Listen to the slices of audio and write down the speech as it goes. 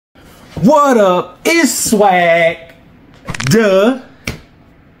What up? It's Swag, duh.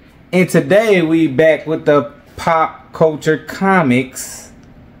 And today we back with the Pop Culture Comics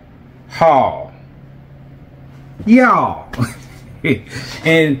haul, y'all.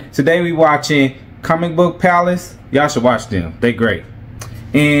 And today we watching Comic Book Palace. Y'all should watch them, they great.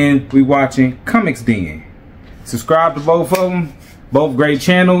 And we watching Comics Den. Subscribe to both of them, both great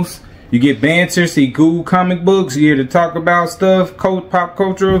channels. You get banter, see cool comic books. You hear to talk about stuff, pop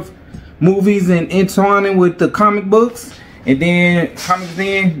culture of movies and entwining with the comic books. And then Comics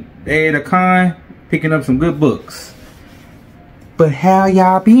Den, they at a con picking up some good books. But how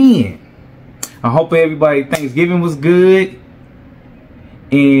y'all been? I hope everybody Thanksgiving was good.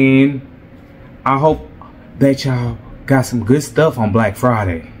 And I hope that y'all got some good stuff on Black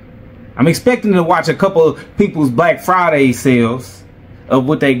Friday. I'm expecting to watch a couple of people's Black Friday sales of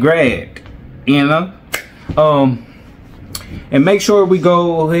what they grabbed, you know. And make sure we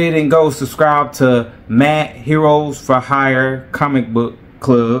go ahead and go subscribe to Matt Heroes for Hire Comic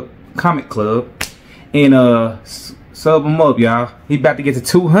Club, and sub him up, y'all. He about to get to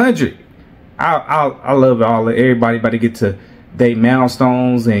 200. I love everybody about to get to their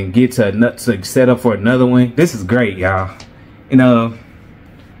milestones and get to set up for another one. This is great, y'all. And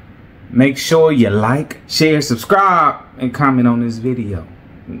make sure you like, share, subscribe, and comment on this video.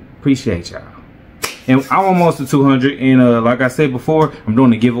 Appreciate y'all. And I'm almost to 200, and like I said before, I'm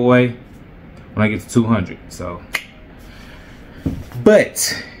doing a giveaway when I get to 200. So,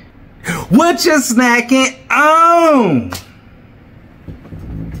 but what you snacking on?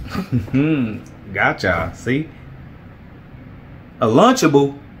 Gotcha. See, a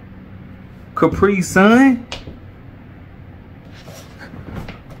Lunchable Capri Sun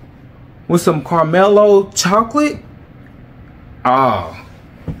with some Carmelo chocolate. Oh,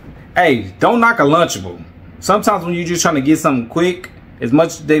 hey, don't knock a Lunchable. Sometimes when you're just trying to get something quick, as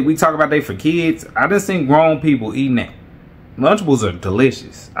much as we talk about they for kids, I done seen grown people eating that. Lunchables are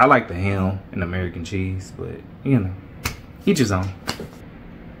delicious. I like the ham and American cheese, but you know, each his own.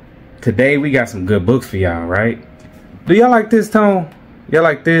 Today we got some good books for y'all, right? Do y'all like this tone? Y'all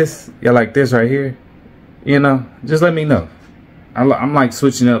like this? Y'all like this right here? You know, just let me know. I'm like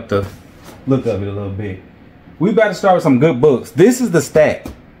switching up the look of it a little bit. We about to start with some good books. This is the stack.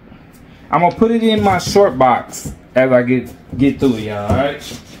 I'm gonna put it in my short box as I get through it, y'all.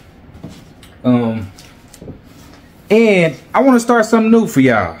 All right. And I want to start something new for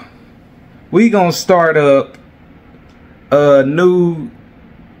y'all. We gonna start up a new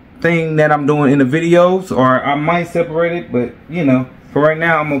thing that I'm doing in the videos, or I might separate it, but you know, for right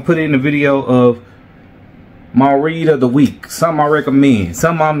now I'm gonna put it in the video of my read of the week. Something I recommend,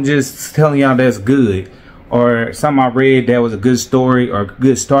 something I'm just telling y'all that's good, or something I read that was a good story or a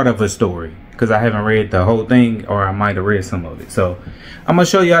good start of a story, because I haven't read the whole thing, or I might have read some of it. So I'm gonna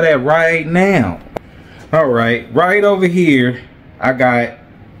show y'all that right now. All right, right over here I got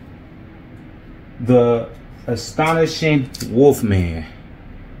the Astonishing Wolfman.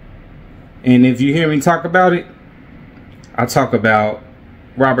 And if you hear me talk about it, I talk about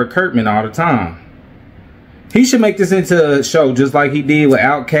Robert Kirkman all the time. He should make this into a show just like he did with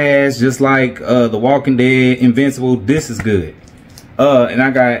Outcast, just like The Walking Dead, Invincible. This is good. And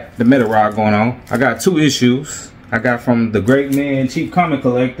I got the Meta Rod going on. I got 2 issues. I got from The Great Man, Cheap Comic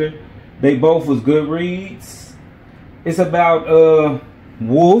Collector. They both was good reads. It's about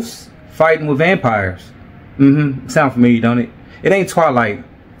wolves fighting with vampires. Sound familiar, don't it? It ain't Twilight,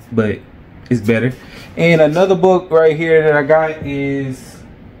 but it's better. And another book right here that I got is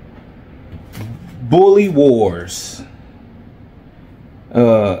Bully Wars.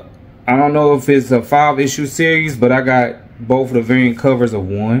 I don't know if it's a 5-issue series, but I got both of the variant covers of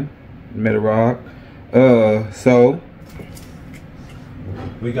one. Meta Rock. So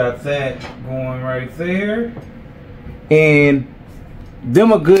we got that going right there. And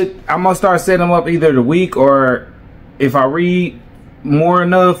them are good. I'm gonna start setting them up either the week, or if I read more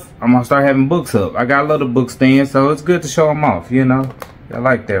enough, I'm gonna start having books up. I got a little book stand, so it's good to show them off, you know. I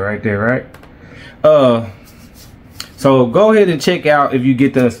like that right there, right? So go ahead and check out if you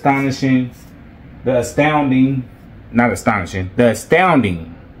get the Astounding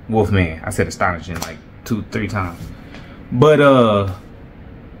Wolfman. I said astonishing like 2-3 times. But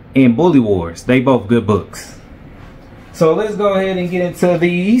and Bully Wars, they both good books. So let's go ahead and get into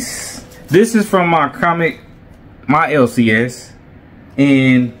these. This is from my LCS,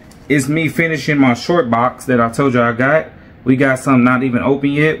 and it's me finishing my short box that I told you I got. We got some not even open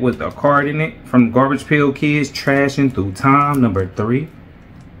yet with a card in it from Garbage Pail Kids Trashing Through Time, number 3.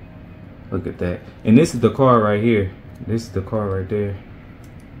 Look at that. And this is the card right here. This is the card right there.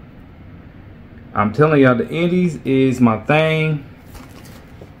 I'm telling y'all, the indies is my thing.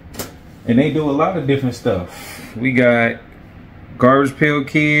 And they do a lot of different stuff. We got Garbage Pail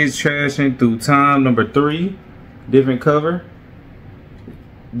Kids Trashing Through Time #3, different cover.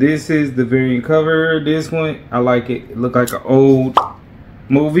 This is the variant cover. This one, I like it. It look like an old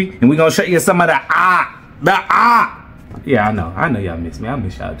movie. And we're gonna show you some of the Yeah, I know y'all miss me. I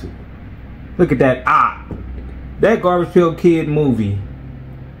miss y'all too. Look at that That Garbage Pail Kid movie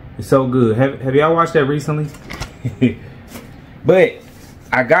is so good. Have y'all watched that recently? But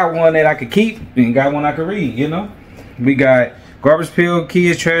I got one that I could keep and got one I could read, you know? We got Garbage Pail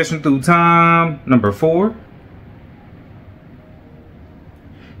Kids Trashing Through Time #4.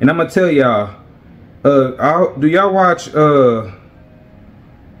 And I'm gonna tell y'all, do y'all watch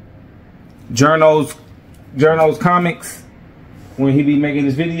Journo's comics when he be making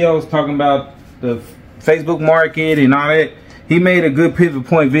his videos talking about the Facebook market and all that? He made a good pivot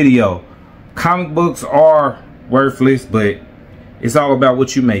point video. Comic books are worthless, but it's all about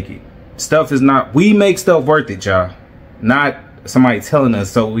what you make it. Stuff is not, we make stuff worth it, y'all. Not somebody telling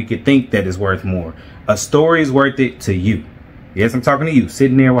us so we could think that it's worth more. A story is worth it to you. Yes, I'm talking to you,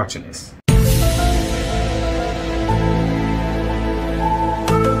 sitting there watching this.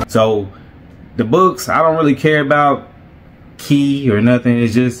 So, the books, I don't really care about key or nothing.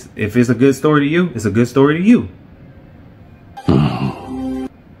 It's just, if it's a good story to you, it's a good story to you.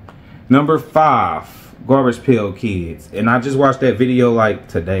 #5, Garbage Pail Kids. And I just watched that video like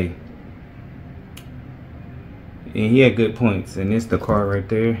today. And he had good points. And it's the card right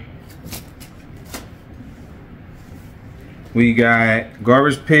there. We got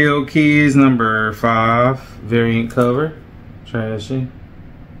Garbage Pail Kids #5, variant cover. Trashy.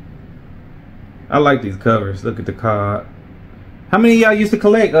 I like these covers. Look at the card. How many of y'all used to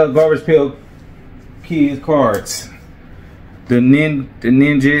collect Garbage Pail Kids cards? The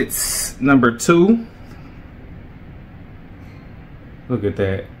Ninjits #2. Look at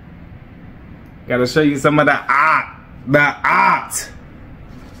that. Gotta show you some of the art.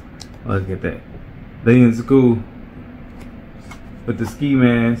 Look at that. They in school with the ski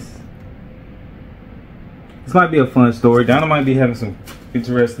mask. This might be a fun story. Donna might be having some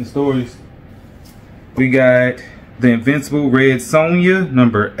interesting stories. We got the Invincible Red Sonja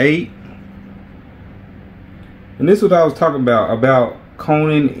 #8. And this is what I was talking about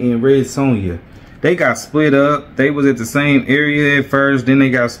Conan and Red Sonja. They got split up. They was at the same area at first, then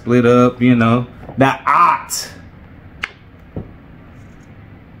they got split up, you know. The art.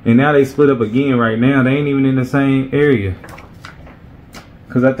 And now they split up again right now. They ain't even in the same area.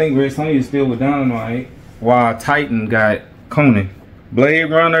 Cause I think Red Sonja is still with Dynamite, while Titan got Conan. Blade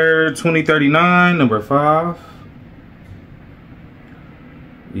Runner 2039 #5.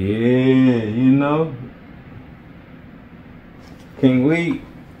 Yeah, you know. King Lee.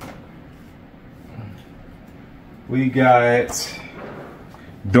 We got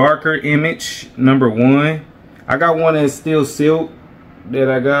Darker Image #1. I got one that's still sealed that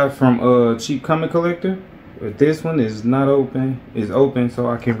I got from Cheap Comic Collector. But this one is not open. It's open so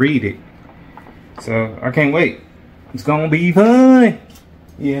I can read it. So I can't wait. It's gonna be fun.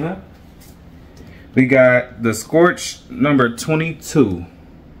 You know? We got the Scorch #22.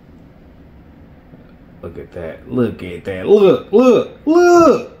 Look at that. Look at that. Look.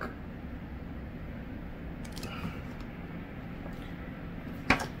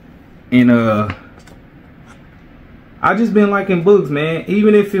 And I just been liking books, man.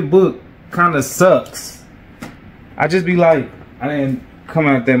 Even if your book kind of sucks, I just be like, I didn't come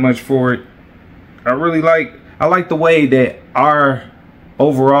out that much for it. I like the way that our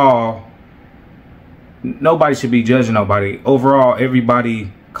overall, nobody should be judging nobody. Overall,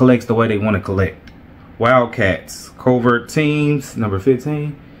 everybody collects the way they want to collect. Wildcats, Covert Teams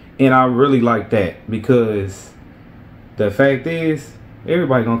 #15. And I really like that because the fact is,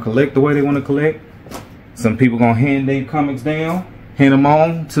 everybody gonna collect the way they want to collect. Some people gonna hand their comics down, hand them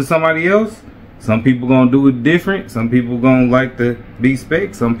on to somebody else. Some people gonna do it different. Some people gonna like to be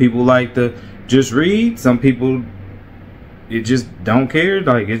spec. Some people like to just read. Some people, it just don't care.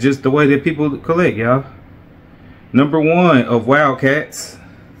 Like, it's just the way that people collect, y'all. #1 of Wildcats.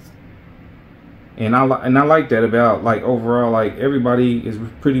 And I like that about, like, overall, like, everybody is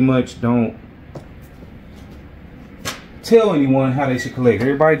pretty much don't tell anyone how they should collect.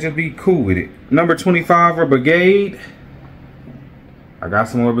 Everybody just be cool with it. #25 are Brigade. I got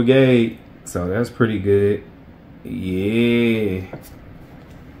some more Brigade, so that's pretty good. Yeah.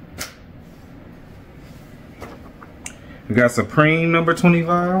 We got Supreme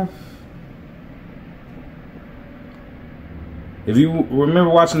 #25. If you remember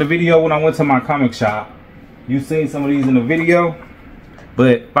watching the video when I went to my comic shop, you seen some of these in the video,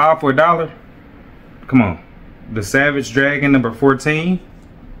 but 5 for $1. Come on. The Savage Dragon #14.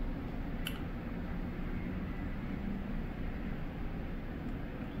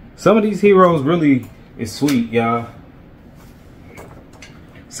 Some of these heroes really is sweet, y'all.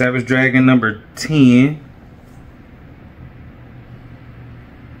 Savage Dragon number 10.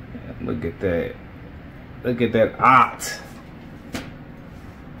 Look at that. Look at that art.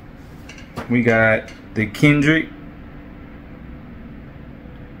 We got the Kendrick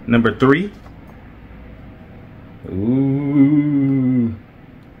number 3. Ooh.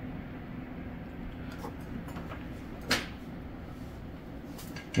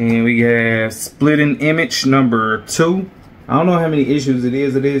 And we have Splitting Image number 2. I don't know how many issues it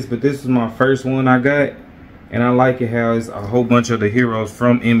is, but this is my first one I got. And I like it how it's a whole bunch of the heroes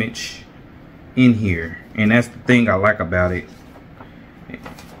from Image in here. And that's the thing I like about it.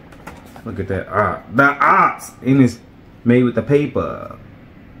 Look at that art. The art! And it's made with the paper.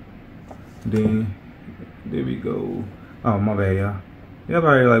 Then, there we go. Oh, my bad, y'all. Y'all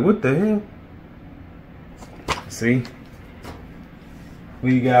probably like, what the hell? See?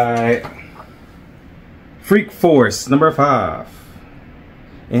 We got Freak Force number 5.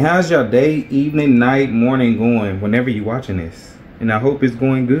 And how's your day, evening, night, morning going whenever you're watching this? And I hope it's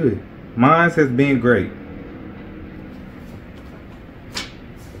going good. Mine has been great.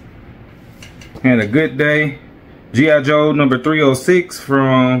 Had a good day. G.I. Joe number 306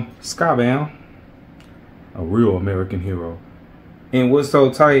 from Skybound. A real American hero. And what's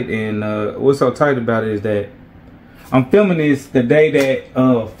so tight about it is that I'm filming this the day that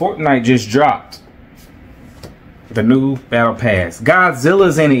Fortnite just dropped the new Battle Pass.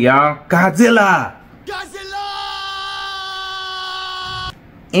 Godzilla's in it, y'all. Godzilla! Godzilla!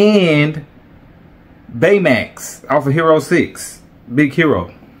 And Baymax off of Hero 6. Big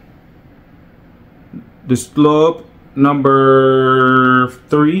hero. The Slub number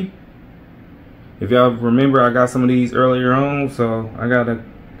 3. If y'all remember, I got some of these earlier on, so I got a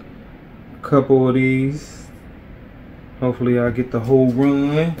couple of these. Hopefully I'll get the whole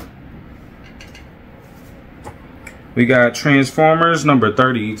run. We got Transformers number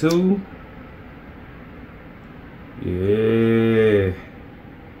 32. Yeah.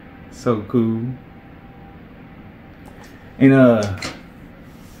 So cool. And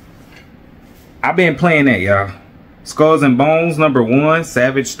I've been playing that, y'all. Skulls and Bones number 1,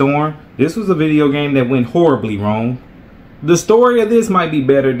 Savage Storm. This was a video game that went horribly wrong. The story of this might be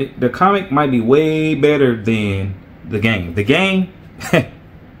better. The comic might be way better than the game. The game,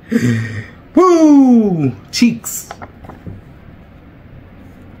 woo, cheeks.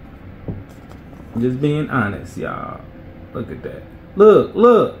 Just being honest, y'all. Look at that. Look,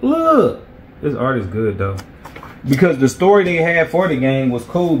 look, look. This art is good though, because the story they had for the game was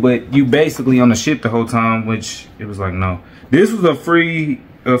cool, but you basically on the ship the whole time, which it was like no. This was a free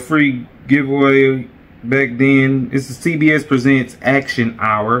giveaway back then. It's a CBS Presents Action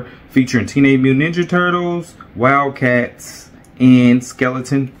Hour featuring Teenage Mutant Ninja Turtles, Wildcats, and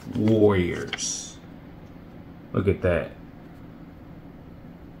Skeleton Warriors. Look at that.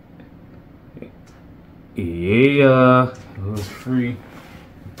 Yeah, it was free.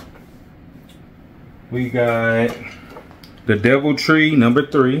 We got The Devil Tree number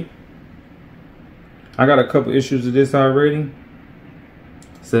 3. I got a couple issues of this already.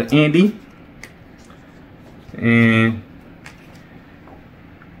 It's an Andy. And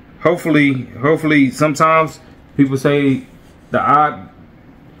hopefully sometimes people say the odd,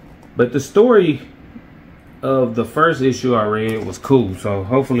 but the story of the first issue I read was cool, so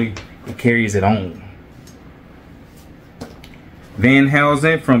hopefully it carries it on. Van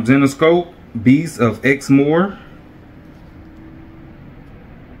Helsing from Zenoscope, Beasts of Exmoor.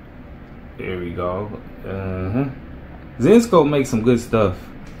 There we go. Zenoscope makes some good stuff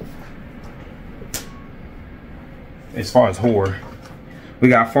as far as horror. We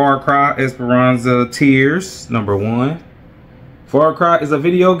got Far Cry Esperanza Tears number 1. Far Cry is a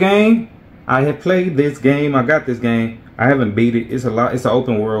video game. I have played this game. I got this game. I haven't beat it. It's an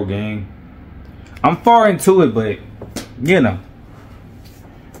open world game. I'm far into it, but you know.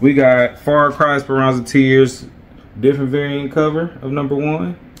 We got Far Cry Esperanza Tears, different variant cover of number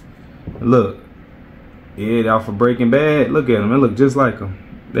 1. Look, yeah, off of Breaking Bad. Look at them. It look just like them.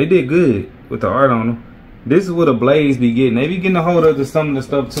 They did good with the art on them. This is what a Blaze be getting. They be getting a hold of some of the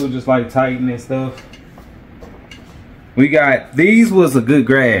stuff too, just like Titan and stuff. We got, these was a good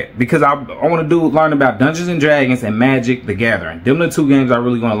grab because I want to learn about Dungeons and Dragons and Magic the Gathering. Them the 2 games I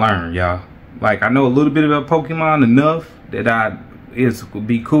really want to learn, y'all. Like I know a little bit about Pokemon enough that would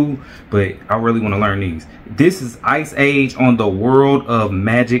be cool, but I really want to learn these. This is Ice Age on the World of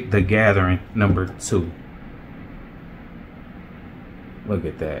Magic the Gathering number 2. Look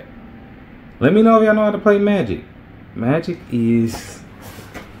at that. Let me know if y'all know how to play Magic. Magic is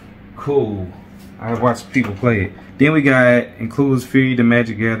cool. I watched people play it. Then we got includes free the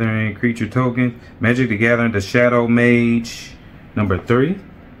Magic Gathering creature token, Magic the Gathering the Shadow Mage number 3.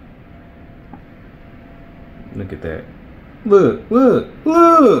 Look at that. Look, look,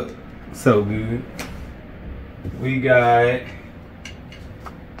 look. So good. We got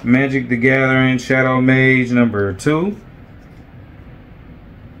Magic the Gathering Shadow Mage number 2.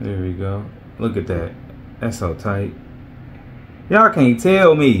 There we go. Look at that. That's so tight. Y'all can't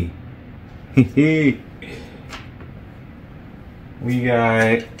tell me. We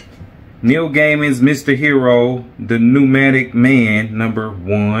got Neil Gaiman's Mr. Hero, the Pneumatic Man, number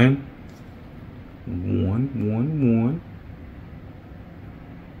 1. 1.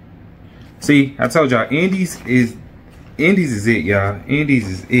 See, I told y'all, Indies is it, y'all. Indies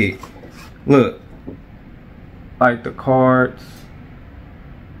is it. Look, like the cards,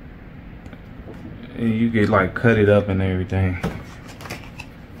 and you could like cut it up and everything.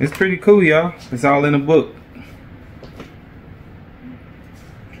 It's pretty cool, y'all. It's all in the book.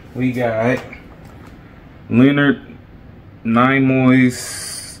 We got Leonard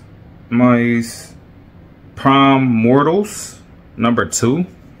Nimoy's Prom Mortals number 2.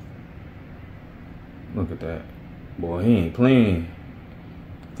 Look at that. Boy, he ain't playing.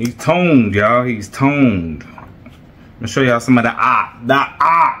 He's toned, y'all. He's toned. I'm gonna show y'all some of the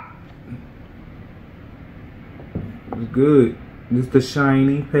It's good. This is the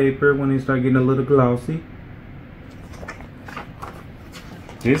shiny paper when they start getting a little glossy.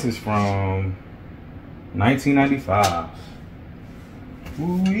 This is from 1995.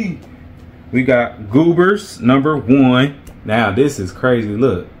 Ooh-wee. We got Goobers number 1. Now this is crazy.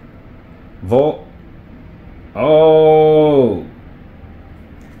 Look, Vault. Oh,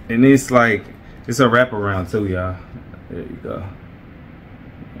 and it's like it's a wraparound too, y'all. There you go.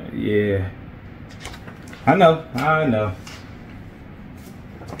 Yeah, I know.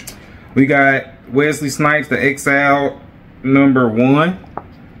 We got Wesley Snipes, the Exile number 1.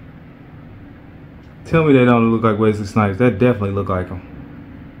 Tell me they don't look like Wesley Snipes. That definitely look like him.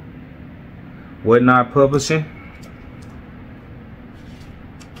 Whatnot Publishing.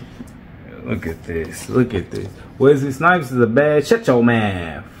 Look at this. Look at this. Wesley Snipes is a bad shut your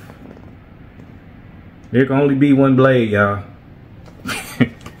mouth. There can only be one blade, y'all.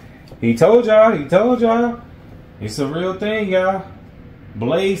 He told y'all. He told y'all. It's a real thing, y'all.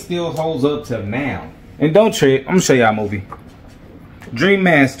 Blade still holds up to now. And don't trip. I'm gonna show y'all a movie. Dream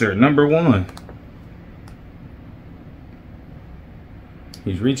Master number 1.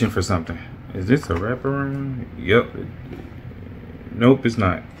 He's reaching for something. Is this a wraparound? Yep. Nope, it's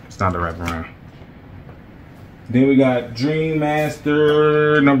not. It's not a wraparound. Then we got Dream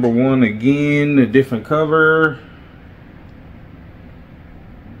Master number 1 again, a different cover.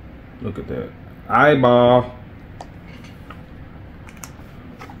 Look at that. Eyeball.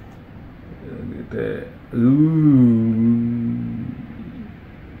 Look at that. Ooh.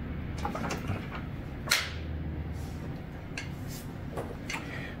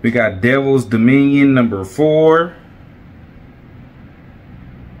 We got Devil's Dominion number 4.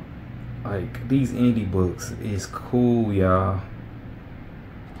 Like, these indie books is cool, y'all.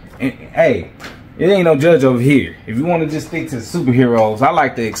 And hey, it ain't no judge over here. If you want to just stick to the superheroes, I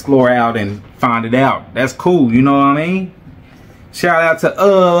like to explore out and find it out. That's cool, you know what I mean? Shout out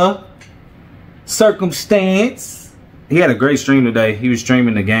to Circumstance. He had a great stream today. He was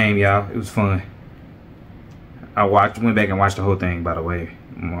streaming the game, y'all. It was fun. I went back and watched the whole thing, by the way,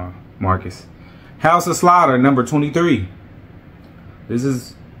 Marcus. House of Slaughter number 23. This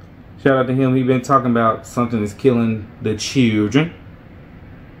is, shout out to him. He been talking about something that's killing the children.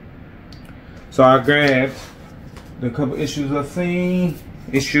 So I grabbed the couple issues I've seen.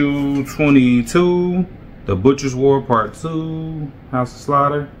 Issue 22, The Butcher's War Part 2, House of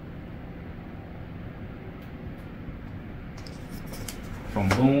Slaughter. From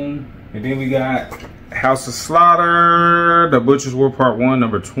Boom. And then we got House of Slaughter, The Butcher's War Part 1,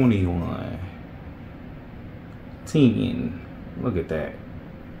 number 21. Tegan. Look at that.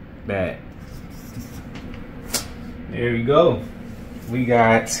 There we go. We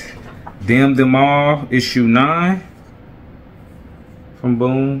got Damn Them All, issue 9 from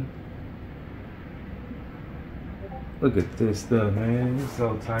Boom. Look at this stuff, man. It's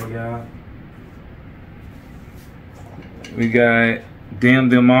so tight, y'all. We got Damn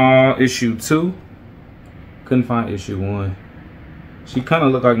Them All, issue 2. Couldn't find issue 1. She kind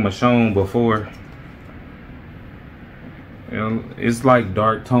of looked like Michonne before. You know, it's like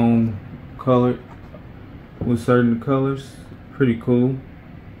dark tone colored with certain colors. Pretty cool.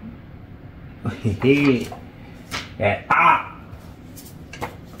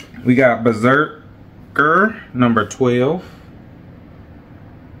 We got Berserker number 12.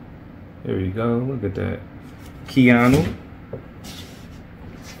 There we go. Look at that. Keanu.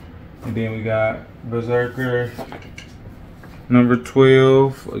 And then we got Berserker number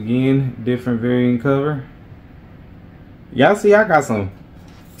 12. Again, different variant cover. Y'all see I got some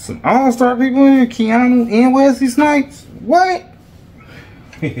all-star people in here. Keanu and Wesley Snipes. What?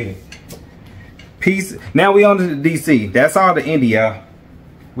 Peace. Now we on to the DC. That's all the indie, y'all.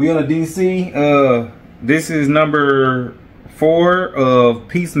 We on the DC. This is number 4 of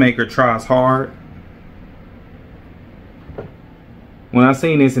Peacemaker Tries Hard. When I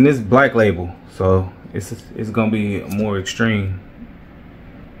seen this, and this Black Label, so it's gonna be more extreme.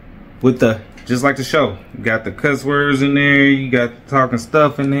 With the, just like the show, you got the cuss words in there, you got talking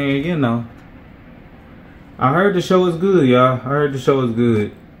stuff in there, you know. I heard the show is good, y'all. I heard the show is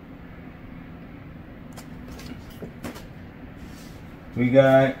good. We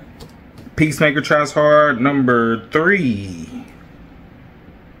got Peacemaker Tries Hard number 3.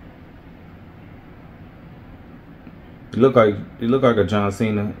 It look like a John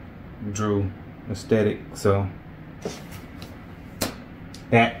Cena Drew aesthetic, so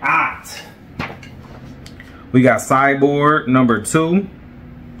that art. We got Cyborg number 2,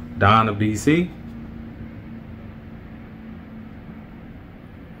 Dawn of DC.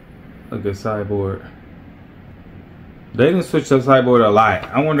 Look at Cyborg. They didn't switch up Cyborg a lot.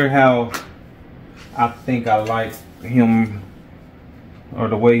 I wonder how. I think I like him, or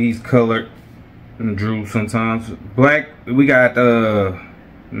the way he's colored and drew sometimes. Black, we got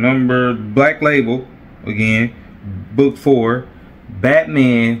Black Label again, book 4,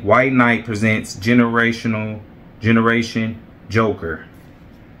 Batman White Knight presents Generation Joker.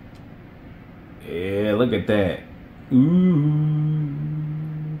 Yeah, look at that. Ooh.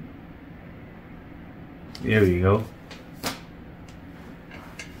 There we go.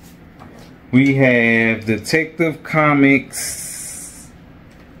 We have Detective Comics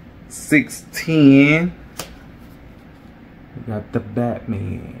 610. We got the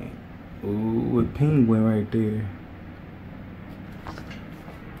Batman. Ooh, with Penguin right there.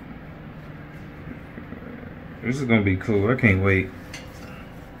 This is gonna be cool. I can't wait.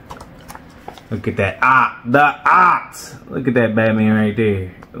 Look at that Look at that Batman right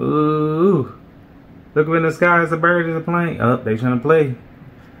there. Ooh. Look up in the sky, it's a bird, it's a plane. Oh, they trying to play.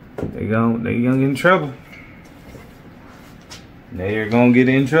 They gonna get in trouble. They're gonna get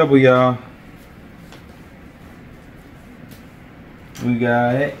in trouble, y'all. We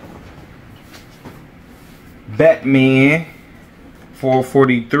got Batman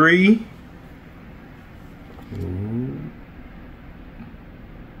 443.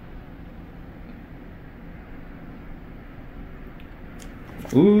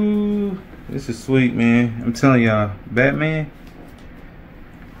 Ooh, this is sweet, man. I'm telling y'all, Batman.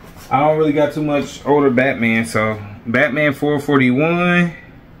 I don't really got too much older Batman, so Batman 441.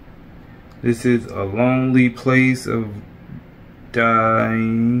 This is A Lonely Place of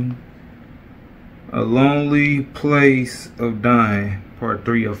Dying. A Lonely Place of Dying, part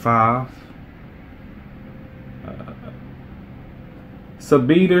 3 of 5. It's a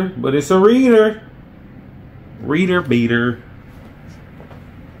beater, but it's a reader. Reader beater.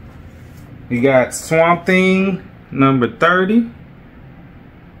 We got Swamp Thing number 30.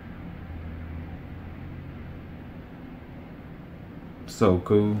 So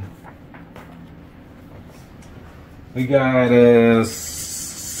cool. We got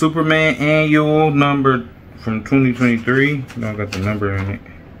Superman annual number from 2023. I got the number in it.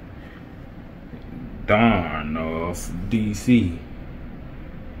 Dawn of DC.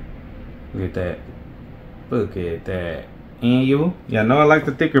 Look at that. Look at that. Annual. Y'all know I like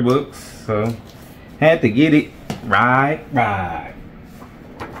the thicker books, so had to get it. Right.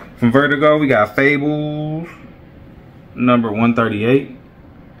 From Vertigo, we got Fables number 138.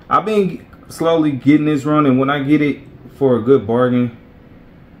 I've been slowly getting this run, and when I get it for a good bargain,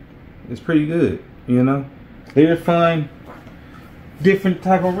 it's pretty good, you know. They're fun, different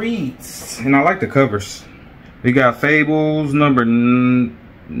type of reads, and I like the covers. We got Fables number 90.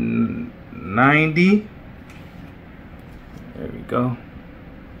 There we go.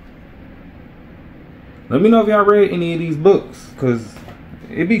 Let me know if y'all read any of these books, because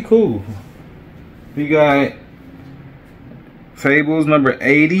it'd be cool. We got Fables number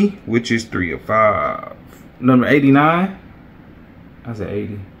 80, which is 3 of 5. Number 89. I said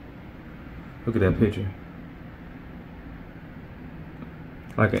 80. Look at that picture.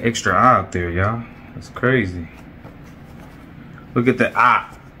 Like an extra eye up there, y'all. That's crazy. Look at the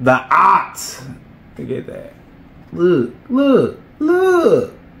eye. The art. Look at that. Look.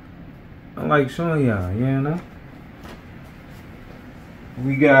 I like showing y'all, you know.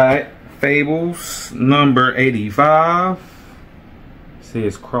 We got Fables number 85.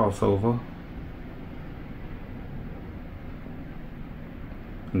 says crossover.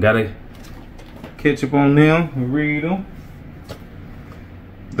 Gotta catch up on them and read them.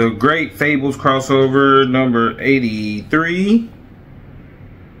 The Great Fables crossover number 83.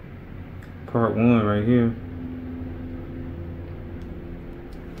 Part 1 right here.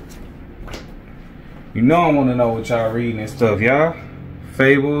 You know I want to know what y'all reading and stuff, y'all.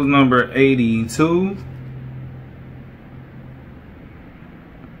 Fables number 82.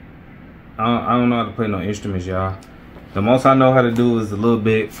 I don't know how to play no instruments, y'all. The most I know how to do is a little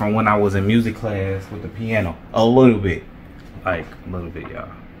bit from when I was in music class with the piano. A little bit. Like, a little bit, y'all.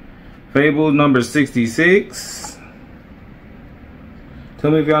 Fables number 66.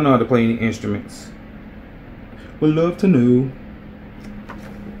 Tell me if y'all know how to play any instruments. Would love to know.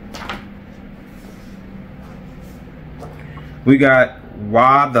 We got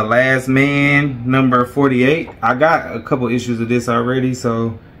Y the Last Man number 48. I got a couple issues of this already,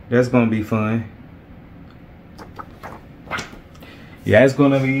 so that's gonna be fun. Yeah, it's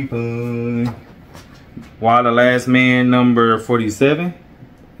gonna be fun. Y the Last Man number 47.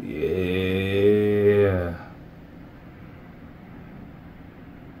 Yeah.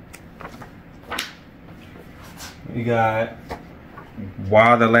 We got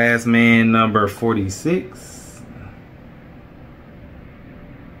Y the Last Man number 46.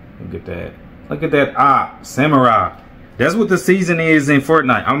 Look at that. Look at that Samurai. That's what the season is in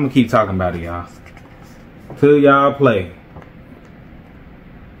Fortnite. I'm gonna keep talking about it, y'all. Till y'all play.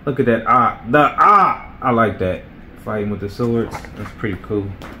 Look at that I like that. Fighting with the swords. That's pretty cool.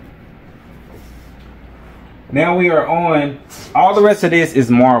 Now we are on. All the rest of this is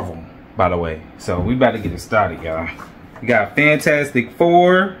Marvel, by the way. So we about to get it started, y'all. We got Fantastic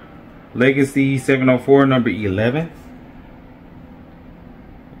Four, Legacy 704, number 11.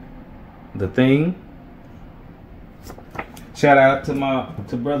 The Thing. Shout out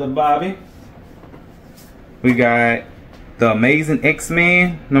to brother Bobby. We got The Amazing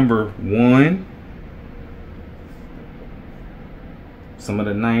X-Men number 1. Some of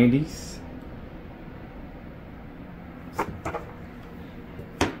the 90s.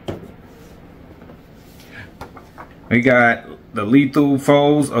 We got The Lethal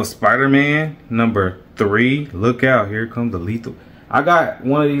Foes of Spider-Man number 3. Look out, here comes the lethal. I got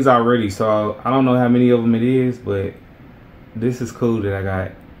one of these already, so I don't know how many of them it is, but this is cool that I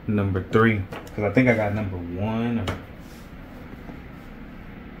got number 3. Because I think I got number 1.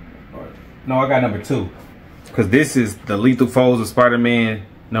 Or no, I got number 2. Because this is The Lethal Foes of Spider-Man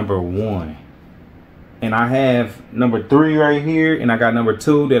number 1. And I have number 3 right here. And I got number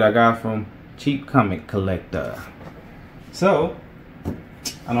 2 that I got from Cheap Comic Collector. So,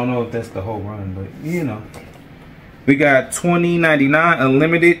 I don't know if that's the whole run, but you know. We got 2099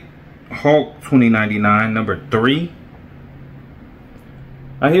 Unlimited Hulk 2099 number 3.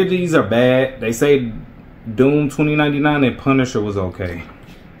 I hear these are bad. They say Doom 2099 and Punisher was okay.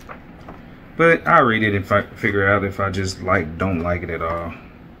 But I'll read it if I figure out if I just don't like it at all.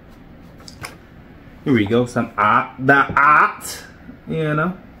 Here we go. Some art. You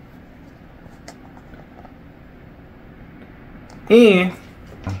know. And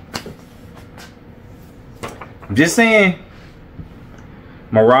I'm just saying,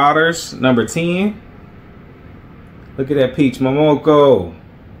 Marauders number 10. Look at that Peach Momoko.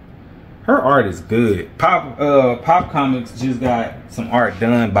 Her art is good. Pop Comics just got some art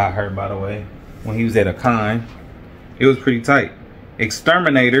done by her, by the way, when he was at a con. It was pretty tight.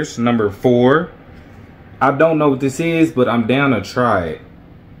 Exterminators number 4. I don't know what this is, but I'm down to try it.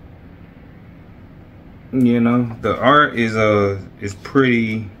 You know, the art is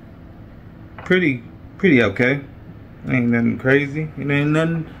pretty okay. Ain't nothing crazy. It ain't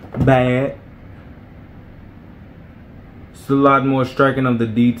nothing bad. It's a lot more striking of the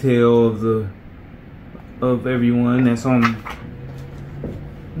detail of everyone that's on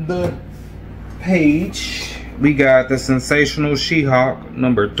the page. We got the Sensational She-Hulk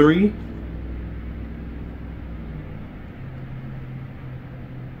number 3.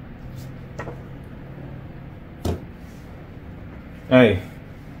 Hey,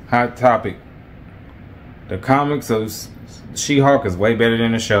 hot topic. The comics of She-Hulk is way better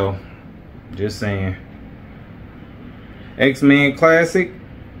than the show. Just saying. X-Men Classic.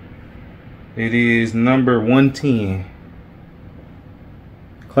 It is number 110.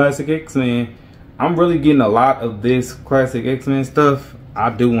 Classic X-Men. I'm really getting a lot of this Classic X-Men stuff.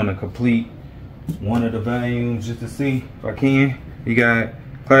 I do want to complete one of the volumes just to see if I can. You got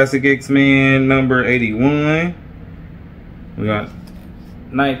Classic X-Men number 81. We got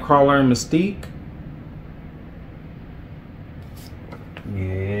Nightcrawler and Mystique.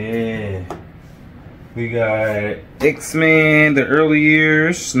 Yeah. We got X-Men, the early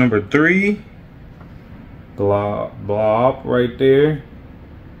years, number 3. Blob right there.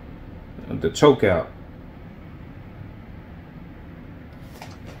 The chokeout.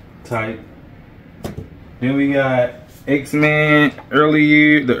 Tight. Then we got X-Men, the early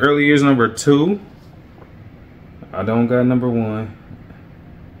years, number 2. I don't got number 1.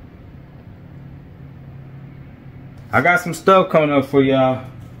 I got some stuff coming up for y'all.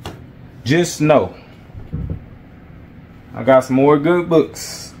 Just know. I got some more good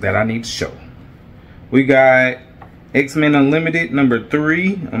books that I need to show. We got X-Men Unlimited, number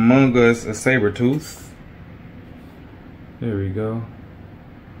 3, Among Us, a Sabretooth. There we go.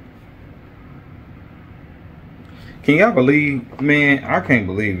 Can y'all believe, man, I can't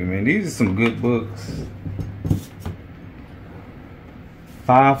believe it, man. These are some good books.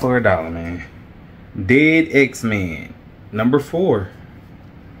 5 for $1, man. Dead X-Men, number 4.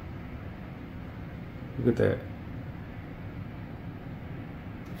 Look at that.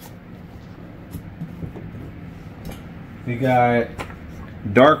 We got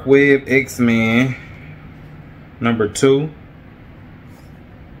Dark Web X-Men, number 2.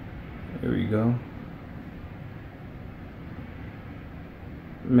 There we go.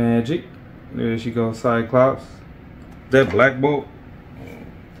 Magic. There she goes, Cyclops. That Black Bolt.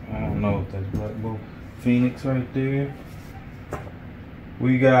 I don't know if that's Black Bolt. Phoenix right there.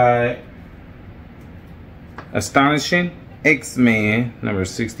 We got Astonishing X-Men, number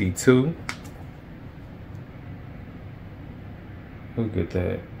 62. Look at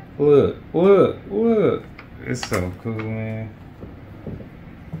that. Look, look, look. It's so cool, man.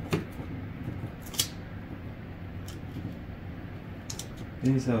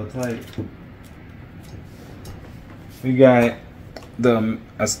 He's so tight. We got the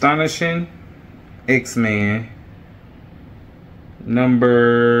Astonishing X-Men,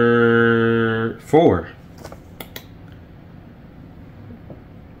 number 4.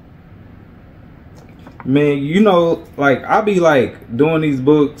 Man, you know, like, I be like doing these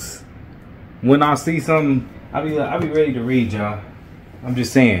books when I see something, I be ready to read, y'all. I'm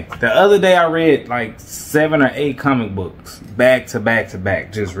just saying. The other day I read like 7 or 8 comic books back to back to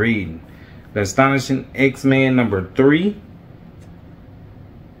back, just reading. The Astonishing X-Men, number 3.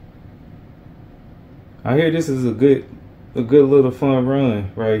 I hear this is a good little fun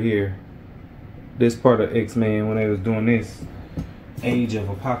run right here. This part of X-Men when they was doing this Age of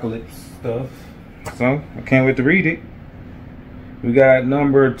Apocalypse stuff. So I can't wait to read it. We got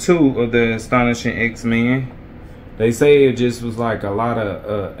number 2 of the Astonishing X-Men. They say it just was like a lot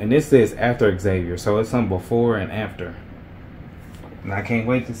of and this says after Xavier, so it's some before and after. And I can't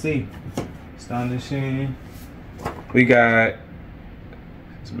wait to see. Astonishing. We got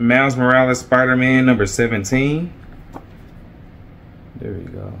Miles Morales Spider-Man, number 17. There we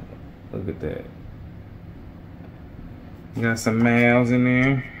go. Look at that. You got some Miles in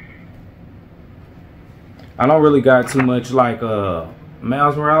there. I don't really got too much like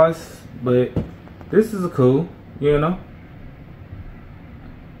Miles Morales, but this is a cool, you know.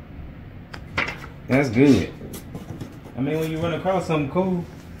 That's good. I mean, when you run across something cool,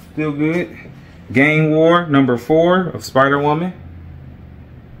 still good. Gang War, number 4 of Spider-Woman.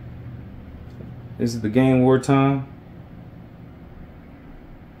 This is the Gang War time.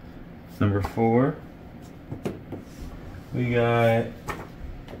 Number 4. We got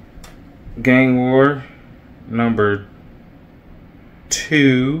Gang War, number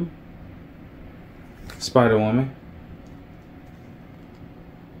 2, Spider-Woman.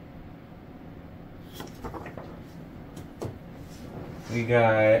 We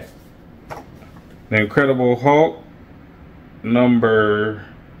got The Incredible Hulk, number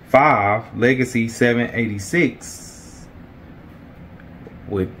 5, Legacy 786,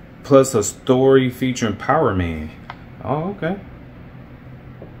 with plus a story featuring Power Man. Oh, okay.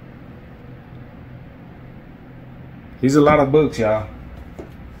 These are a lot of books, y'all.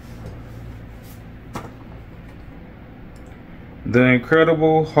 The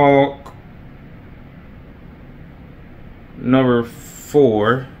Incredible Hulk, number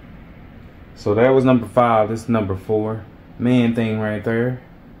 4. So that was number 5. This is number 4. Man thing right there.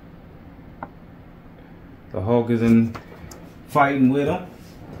 The Hulk is in fighting with him.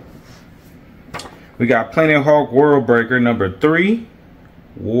 We got Planet Hulk World Breaker, number 3.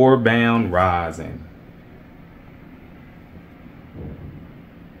 Warbound Rising.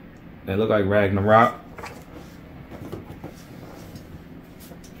 They look like Ragnarok.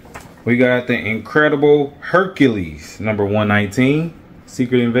 We got The Incredible Hercules, number 119.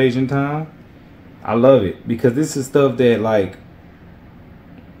 Secret Invasion time. I love it because this is stuff that, like,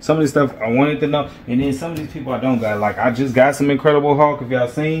 some of this stuff I wanted to know, and then some of these people I don't got. Like, I just got some Incredible Hulk, if y'all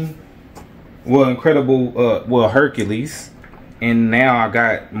seen. well, Incredible, well, Hercules. And now I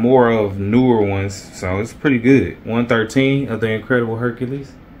got more of newer ones, so it's pretty good. 113 of the Incredible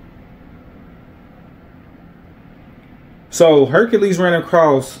Hercules. So Hercules ran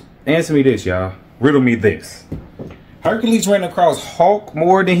across, answer me this, y'all. Riddle me this. Hercules ran across Hulk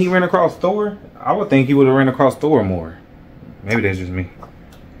more than he ran across Thor? I would think he would have ran across Thor more. Maybe that's just me.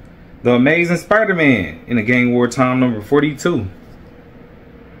 The Amazing Spider-Man in the Gang War Time number 42.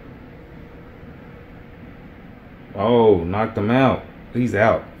 Oh, knocked him out. He's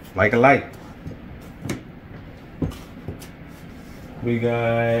out. Like a light. We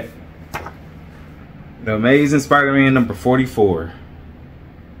got The Amazing Spider-Man number 44.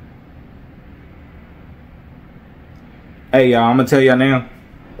 Hey, y'all, I'm going to tell y'all now.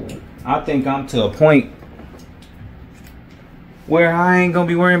 I think I'm to a point where I ain't going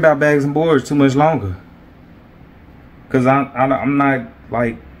to be worrying about bags and boards too much longer. Because I'm not,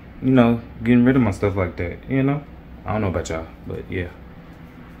 like, you know, getting rid of my stuff like that, you know? I don't know about y'all, but yeah.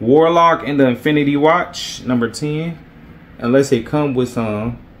 Warlock and the Infinity Watch, number 10. Unless it come with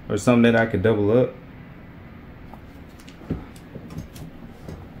some, or something that I could double up.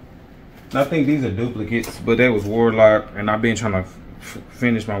 I think these are duplicates, but that was Warlock, and I've been trying to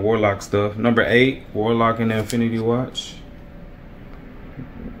finish my Warlock stuff. Number 8, Warlock and the Infinity Watch.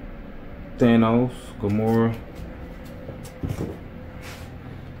 Thanos, Gamora.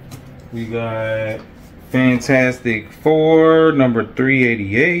 We got Fantastic Four, number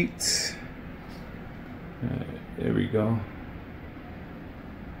 388. There we go.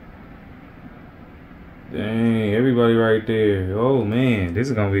 Dang, everybody right there. Oh man, this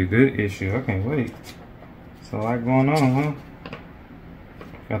is gonna be a good issue. I can't wait. It's a lot going on, huh?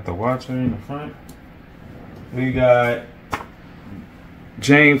 Got the Watcher in the front. We got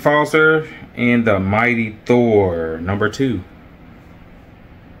Jane Foster and the Mighty Thor, number 2.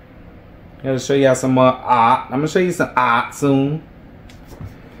 Gotta show y'all some art. I'm gonna show you some art soon.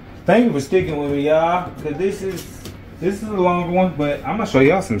 Thank you for sticking with me, y'all, because this is a longer one, but I'm gonna show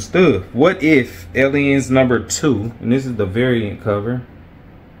y'all some stuff. What If Aliens number 2, and this is the variant cover.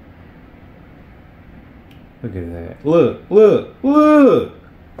 Look at that. Look, look, look.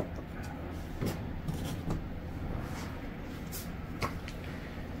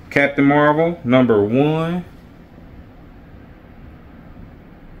 Captain Marvel number 1.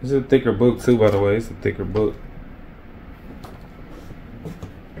 This is a thicker book too, by the way. It's a thicker book.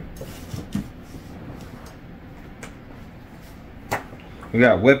 We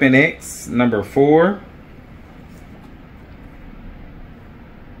got Weapon X number 4.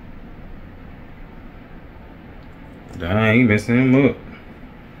 Dang, he messing him up.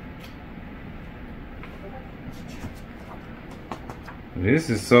 This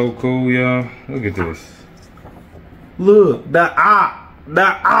is so cool, y'all. Look at this. Look, the eye. The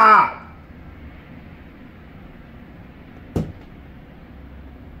eye.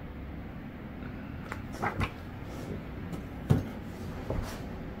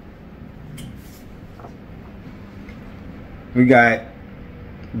 We got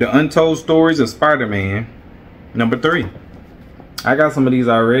The Untold Stories of Spider-Man, number 3. I got some of these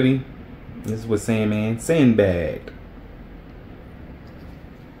already. This is with Sandman. Sandbag.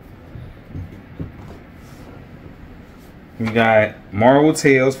 We got Marvel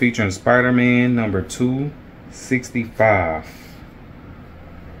Tales featuring Spider-Man number 265.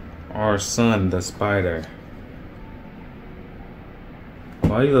 Our Son the Spider.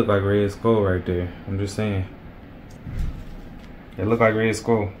 Why you look like Red Skull right there? I'm just saying. It look like Red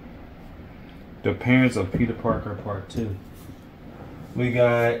Skull. The Parents of Peter Parker Part 2. We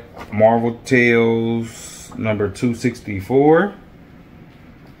got Marvel Tales number 264.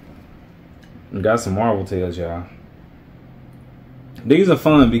 We got some Marvel Tales, y'all. These are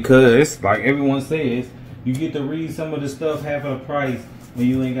fun because, like everyone says, you get to read some of the stuff half of the price when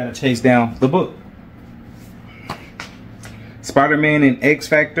you ain't got to chase down the book. Spider-Man and X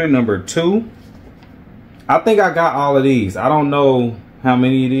Factor number 2. I think I got all of these. I don't know how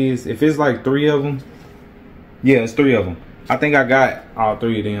many it is. If it's like 3 of them. Yeah, it's 3 of them. I think I got all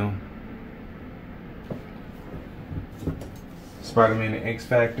 3 of them. Spider-Man and X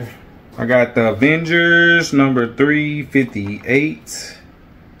Factor. I got the Avengers number 358.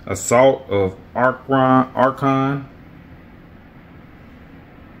 Assault of Archon.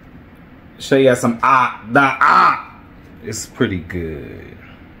 Show you some it's pretty good.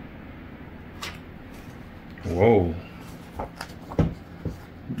 Whoa.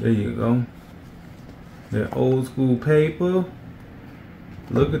 There you go. That old school paper.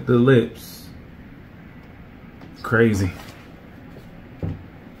 Look at the lips. Crazy.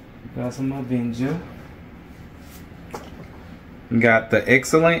 Got some Avenger. We got The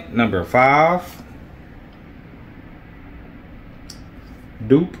Excellent, number 5.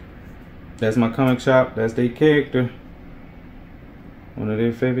 Dupe. That's my comic shop. That's their character. One of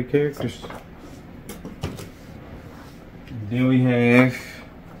their favorite characters. Then we have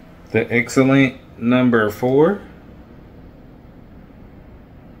The Excellent, number 4.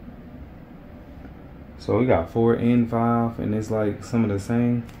 So we got 4 and 5, and it's like some of the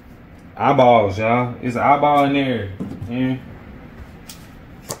same. Eyeballs, y'all. It's an eyeball in there. Yeah.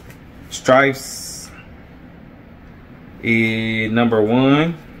 Stripes is number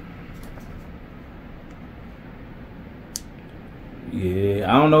 1. Yeah,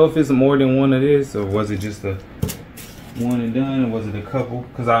 I don't know if it's more than one of this, or was it just a one and done, or was it a couple?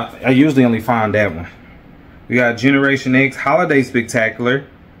 Because I usually only find that one. We got Generation X Holiday Spectacular,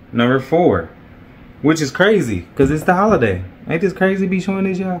 number 4. Which is crazy, because it's the holiday. Ain't this crazy be showing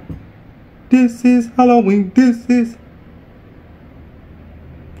this, y'all? This is Halloween, this is...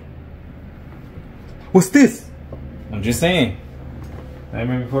 What's this? I'm just saying.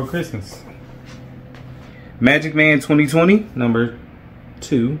 Nightmare Before Christmas. Magic Man 2020, number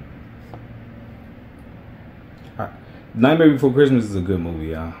 2. Nightmare Before Christmas is a good movie,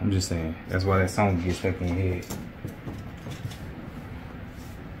 y'all. I'm just saying. That's why that song gets stuck in your head.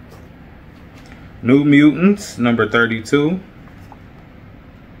 New Mutants, number 32.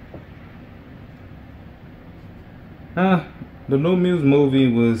 The New Mutants movie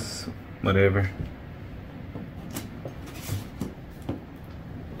was whatever.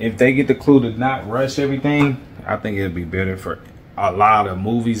 If they get the clue to not rush everything, I think it'll be better for a lot of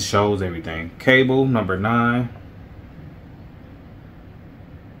movies, shows, everything. Cable, number 9.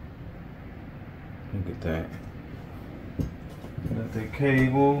 Look at that. Got the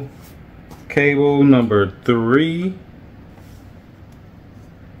Cable. Cable, number 3.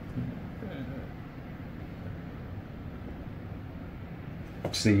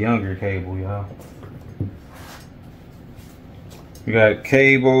 It's a younger Cable, y'all. We got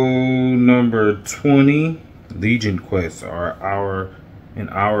Cable, number 20. Legion Quest, an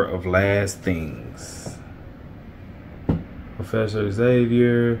hour of last things. Professor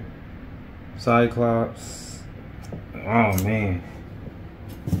Xavier, Cyclops. Oh man.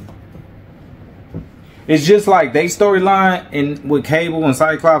 It's just like they storyline and with Cable and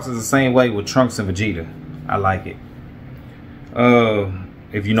Cyclops is the same way with Trunks and Vegeta. I like it.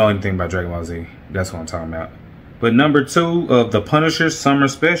 If you know anything about Dragon Ball Z, that's what I'm talking about. But number 2 of The Punisher Summer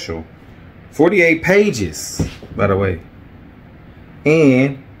Special. 48 pages, by the way.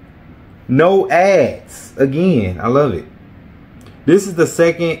 And no ads. Again, I love it. This is the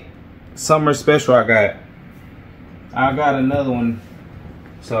second summer special I got. I got another one.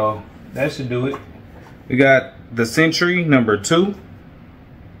 So that should do it. We got The Sentry, number 2.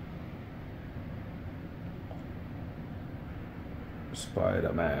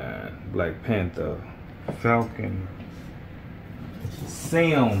 Spider-Man, Black Panther, Falcon,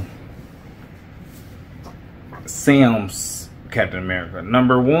 Sam's Captain America.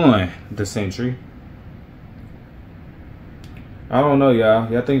 Number 1, The Sentry. I don't know,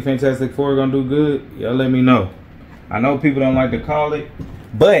 y'all. Y'all think Fantastic Four gonna do good? Y'all let me know. I know people don't like to call it,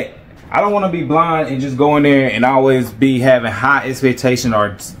 but I don't want to be blind and just go in there and always be having high expectation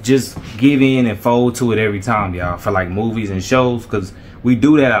or just give in and fold to it every time, y'all, for like movies and shows, because we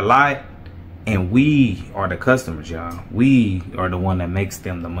do that a lot and we are the customers, y'all. We are the one that makes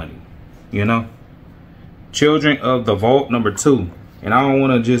them the money, you know? Children of the Vault, number 2. And I don't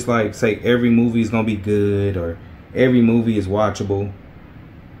want to just like say every movie is going to be good or every movie is watchable,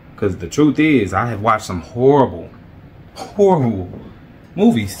 because the truth is I have watched some horrible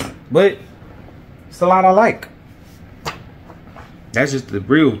movies, but it's a lot I like. That's just the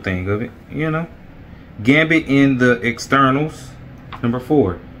real thing of it, you know. Gambit in the Externals, number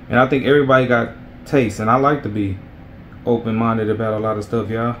 4. And I think everybody got taste, and I like to be open-minded about a lot of stuff,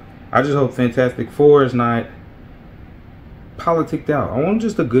 y'all. I just hope Fantastic Four is not politicked out. I want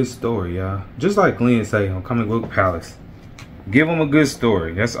just a good story, y'all. Just like Glenn say on Comic Book Palace. Give them a good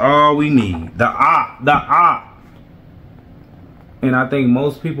story. That's all we need. The op. And I think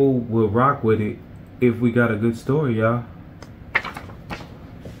most people will rock with it if we got a good story, y'all.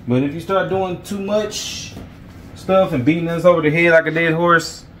 But if you start doing too much stuff and beating us over the head like a dead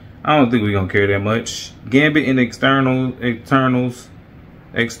horse, I don't think we're gonna care that much. Gambit in Externals,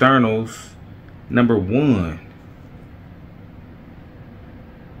 number 1.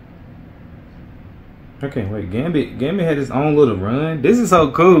 I can't wait. Gambit had his own little run. This is so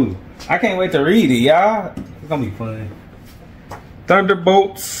cool. I can't wait to read it, y'all. It's gonna be fun.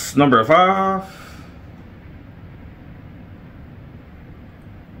 Thunderbolts, number 5.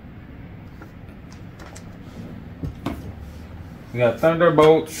 got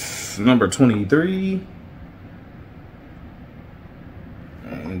Thunderbolts number 23.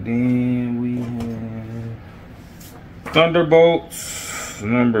 And then we have Thunderbolts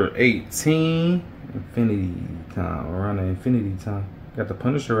number 18. Infinity Time. Around the Infinity Time. Got the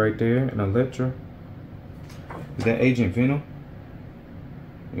Punisher right there and Elektra. Is that Agent Venom?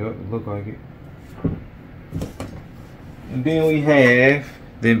 Yep, it look like it. And then we have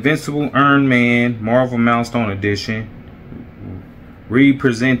the Invincible Iron Man Marvel Milestone Edition,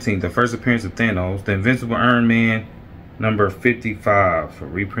 representing the first appearance of Thanos. The Invincible Iron Man number 55,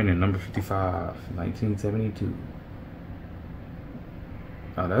 reprinted number 55, 1972.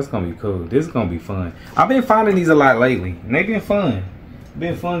 Oh, that's gonna be cool. This is gonna be fun. I've been finding these a lot lately, and they've been fun.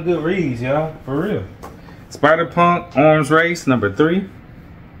 Been fun, good reads, y'all, for real. Spider-Punk Arms Race number 3.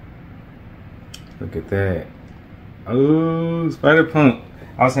 Look at that. Oh, Spider-Punk.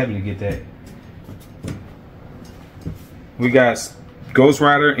 I was happy to get that. We got Ghost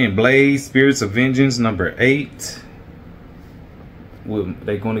Rider and Blaze Spirits of Vengeance number 8.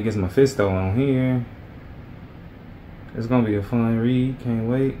 They going against Mephisto on here. It's gonna be a fun read. Can't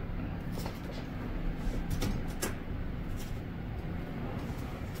wait.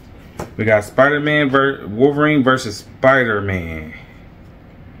 We got Spider-Man Wolverine versus Spider-Man.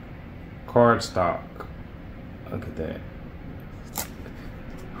 Card stock. Look at that.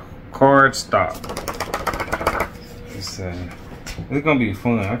 Card stock. It's gonna be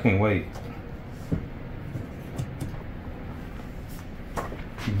fun. I can't wait.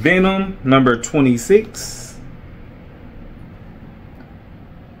 Venom number 26.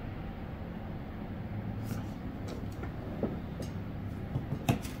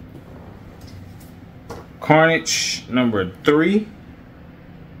 Carnage number 3.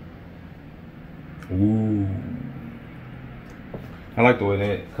 Ooh. I like the way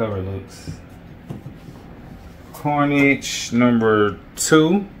that cover looks. Carnage number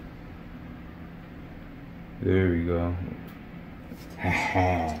 2. There we go.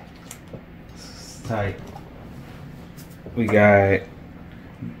 It's tight. We got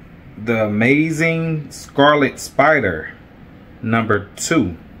the Amazing Scarlet Spider number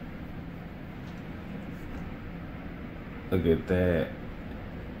 2. Look at that.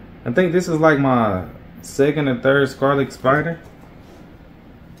 I think this is like my second or third Scarlet Spider,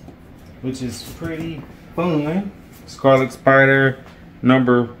 which is pretty fun. Scarlet Spider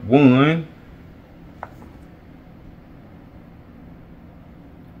number 1.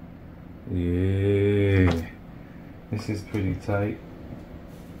 Yeah, this is pretty tight.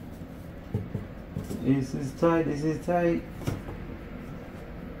 This is tight. This is tight.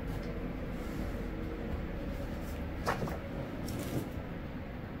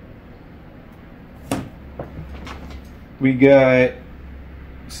 We got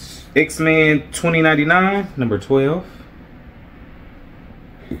X-Men 2099, number 12.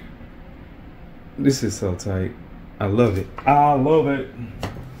 This is so tight. I love it. I love it.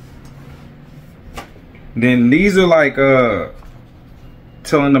 Then these are like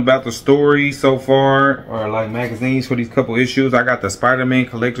telling about the story so far, or like magazines for these couple issues. I got the Spider-Man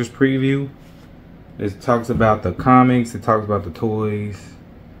Collector's Preview. It talks about the comics. It talks about the toys,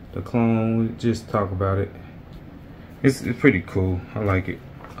 the clone. We just talk about it. It's pretty cool. I like it.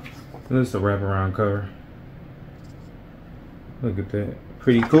 It's a wraparound cover. Look at that.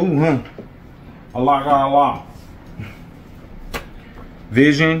 Pretty cool, huh? I like it a lot.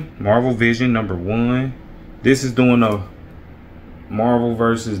 Vision, Marvel Vision number 1. This is doing a Marvel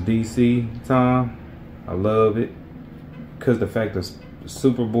versus DC time. I love it. Because the fact that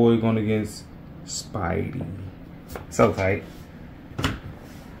Superboy going against Spidey. So tight.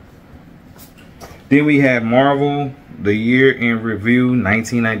 Then we have Marvel, the Year in Review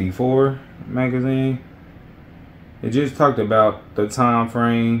 1994 magazine. It just talked about the time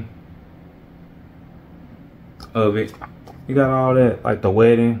frame of it. You got all that, like the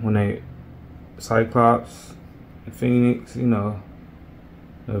wedding when they Cyclops, Phoenix, you know,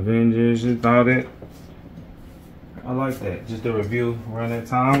 Avengers, just all that. I like that. Just the review around that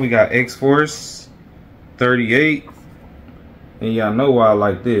time. We got X-Force 38. And y'all know why I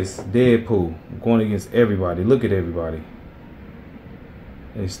like this. Deadpool going against everybody. Look at everybody.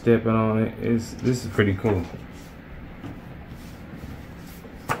 They're stepping on it. This is pretty cool.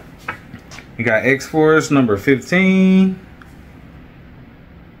 You got X-Force number 15.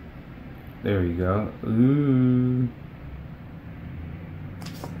 There we go. Ooh.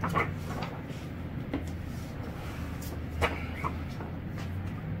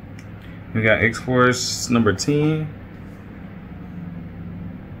 We got X-Force number 10.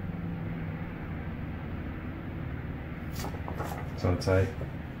 So tight.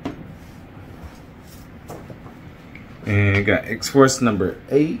 And got X-Force number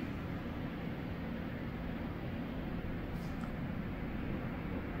 8.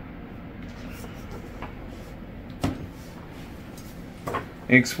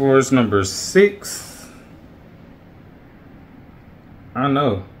 X-Force number 6. I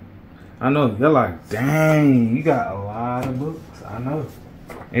know. They're like, dang, you got a lot of books. I know.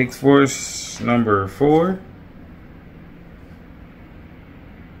 X-Force number 4.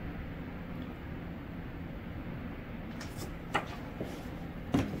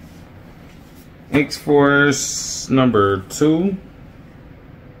 X-Force number 2.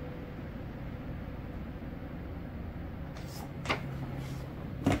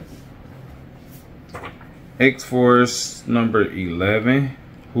 X-Force number 11.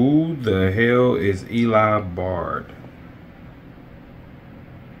 Who the hell is Eli Bard?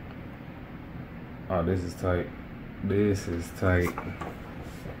 Oh, this is tight. This is tight.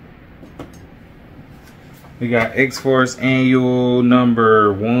 We got X-Force Annual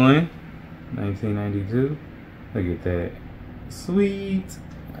number 1, 1992. Look at that. Sweet.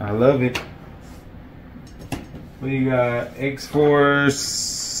 I love it. We got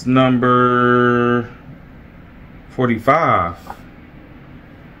X-Force number 45.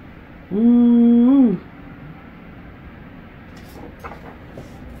 Ooh.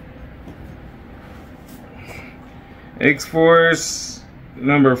 X-Force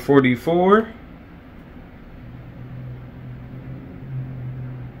number 44.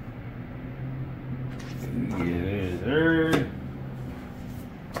 Yeah.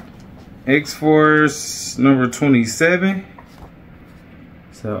 X-Force number 27.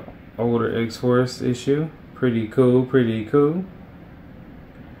 So older X-Force issue. Pretty cool, pretty cool.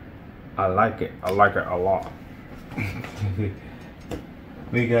 I like it. I like it a lot.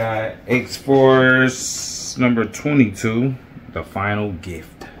 We got X-Force number 22, The Final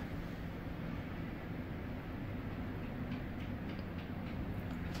Gift.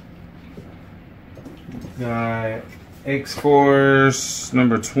 Got X-Force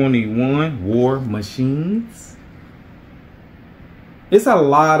number 21, War Machines. It's a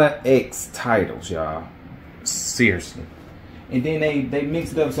lot of X titles, y'all. Seriously. And then they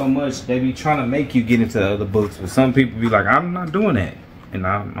mix it up so much, they be trying to make you get into other books. But some people be like, I'm not doing that. And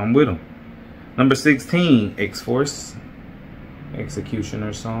I'm with them. Number 16, X-Force.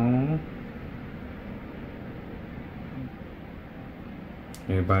 Executioner Song.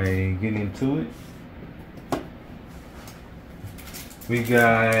 Everybody getting into it. We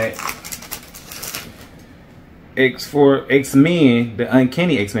got X-Men, the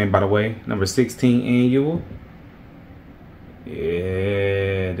Uncanny X-Men, by the way. Number 16 Annual.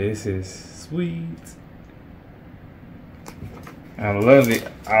 Yeah, this is sweet. I love it.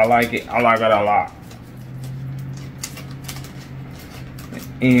 I like it. I like it a lot.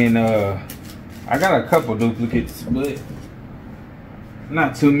 And I got a couple duplicates, but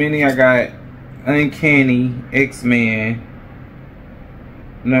not too many. I got Uncanny X-Men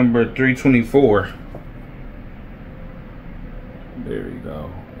number 324. There we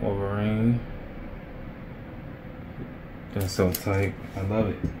go. Wolverine. That's so tight. I love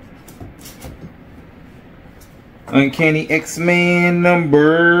it. Uncanny X-Men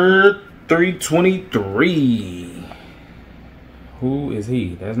number 323. Who is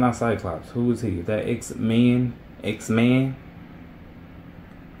he? That's not Cyclops. Who is he? Is that X-Men? X-Man?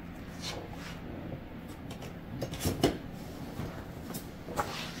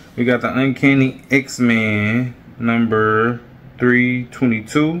 We got the Uncanny X-Men number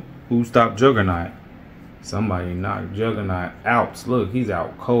 322. Who stopped Juggernaut? Somebody knocked Juggernaut out. Look, he's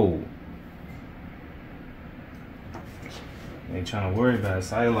out cold. Ain't trying to worry about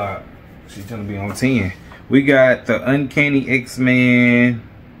Psylocke. She's trying to be on 10. We got the Uncanny X-Men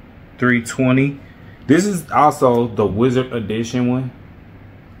 320. This is also the Wizard Edition one.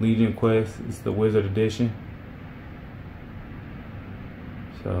 Legion Quest is the Wizard Edition.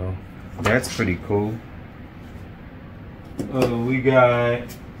 So that's pretty cool. We got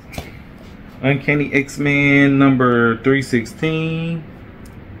Uncanny X-Men number 316.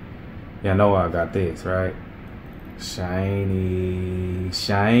 Yeah, I know I got this, right? Shiny.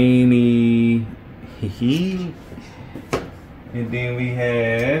 And then we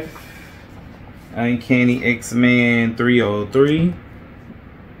have Uncanny X-Men 303.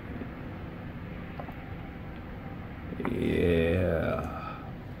 Yeah.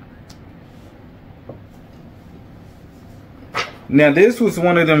 Now this was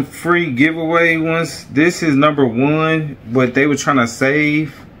one of them free giveaway ones. This is number 1, but they were trying to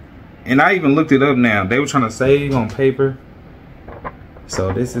save. And I even looked it up now. They were trying to save on paper.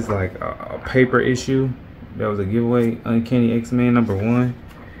 So this is like a paper issue. That was a giveaway. Uncanny X-Men number 1.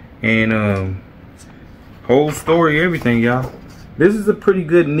 And Whole story, everything, y'all. This is a pretty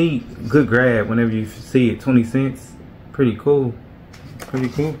good, neat, good grab whenever you see it. 20 cents. Pretty cool. Pretty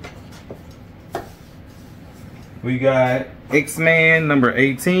cool. We got X-Men number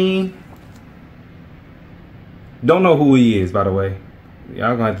 18. Don't know who he is, by the way.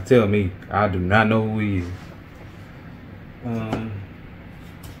 Y'all gonna have to tell me. I do not know who he is.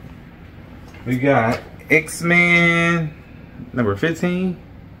 We got X-Men number 15.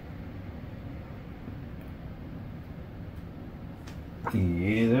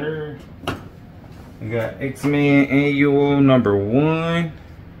 Either. We got X-Men Annual number 1.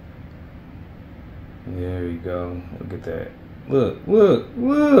 There we go. Look at that. Look, look,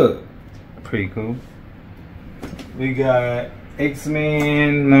 look. Pretty cool. We got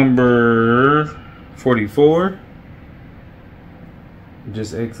X-Men number 44.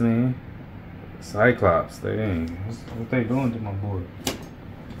 Just X-Men. Cyclops. Dang. What they doing to my boy?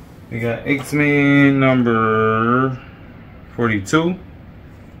 We got X-Men number 42.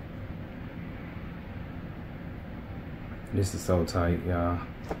 This is so tight, y'all.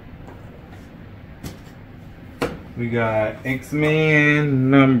 We got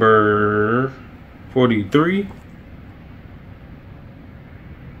X-Men number 43.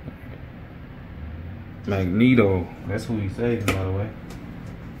 Magneto. That's who he's saving, by the way.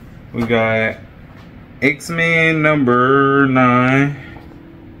 We got X-Men number 9.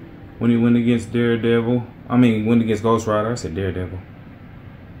 When he went against Daredevil. I mean, went against Ghost Rider. I said Daredevil.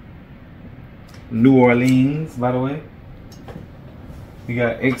 New Orleans, by the way. We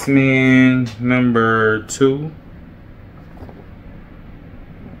got X-Men number 2.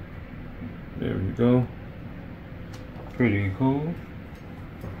 There we go. Pretty cool.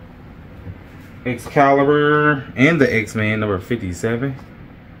 Excalibur and the X-Men number 57.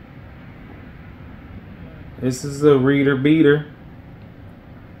 This is a reader beater.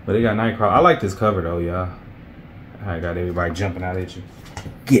 But they got Nightcrawler. I like this cover though, y'all. I got everybody jumping out at you.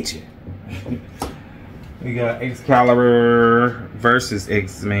 Get you. We got Excalibur versus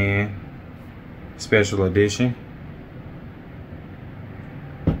X-Men special edition.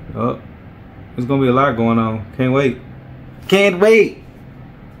 Oh, there's gonna be a lot going on. Can't wait. Can't wait.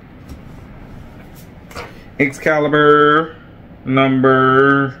 Excalibur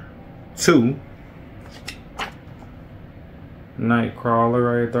number 2.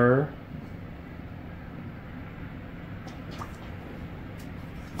 Nightcrawler right there.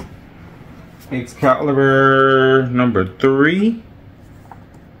 Excalibur number 3.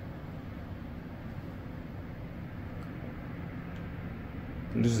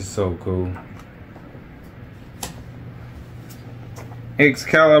 This is so cool.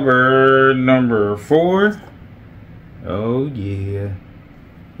 Excalibur number 4. Oh yeah.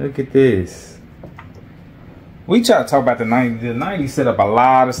 Look at this. We try to talk about the 90s. The 90s set up a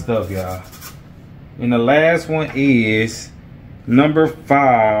lot of stuff, y'all. And the last one is number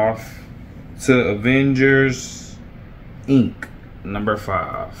 5 to Avengers Inc. Number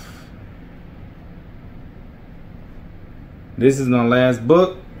 5. This is my last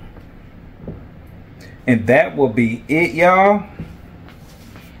book. And that will be it, y'all.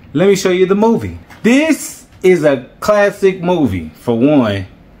 Let me show you the movie. This is a classic movie, for one.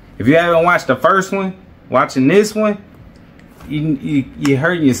 If you haven't watched the first one, watching this one, you're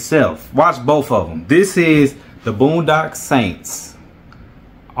hurting yourself. Watch both of them. This is The Boondock Saints.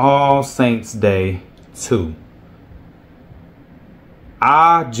 All Saints Day 2.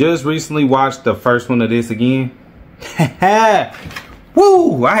 I just recently watched the first one of this again.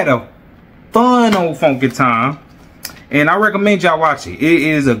 Woo! I had a fun old funky time. And I recommend y'all watch it. It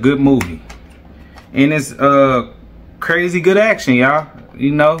is a good movie. And it's crazy good action, y'all.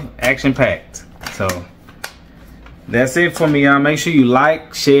 You know, action packed. So that's it for me, y'all. Make sure you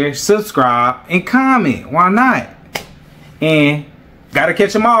like, share, subscribe, and comment. Why not? And gotta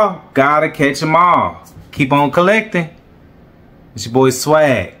catch them all. Gotta catch them all. Keep on collecting. It's your boy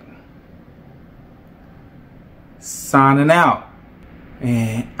Swag. Signing out.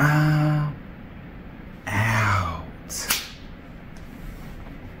 And I'm out.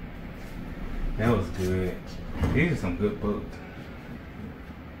 That was good. These are some good books.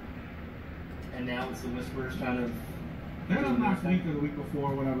 And now it's the Whispers kind of. That was last week or the week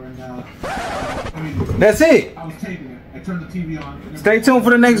before, whatever. And I mean, that's it. I was taping it. I turned the TV on. Stay tuned for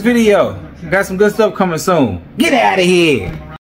the next video. Got some good stuff coming soon. Get out of here.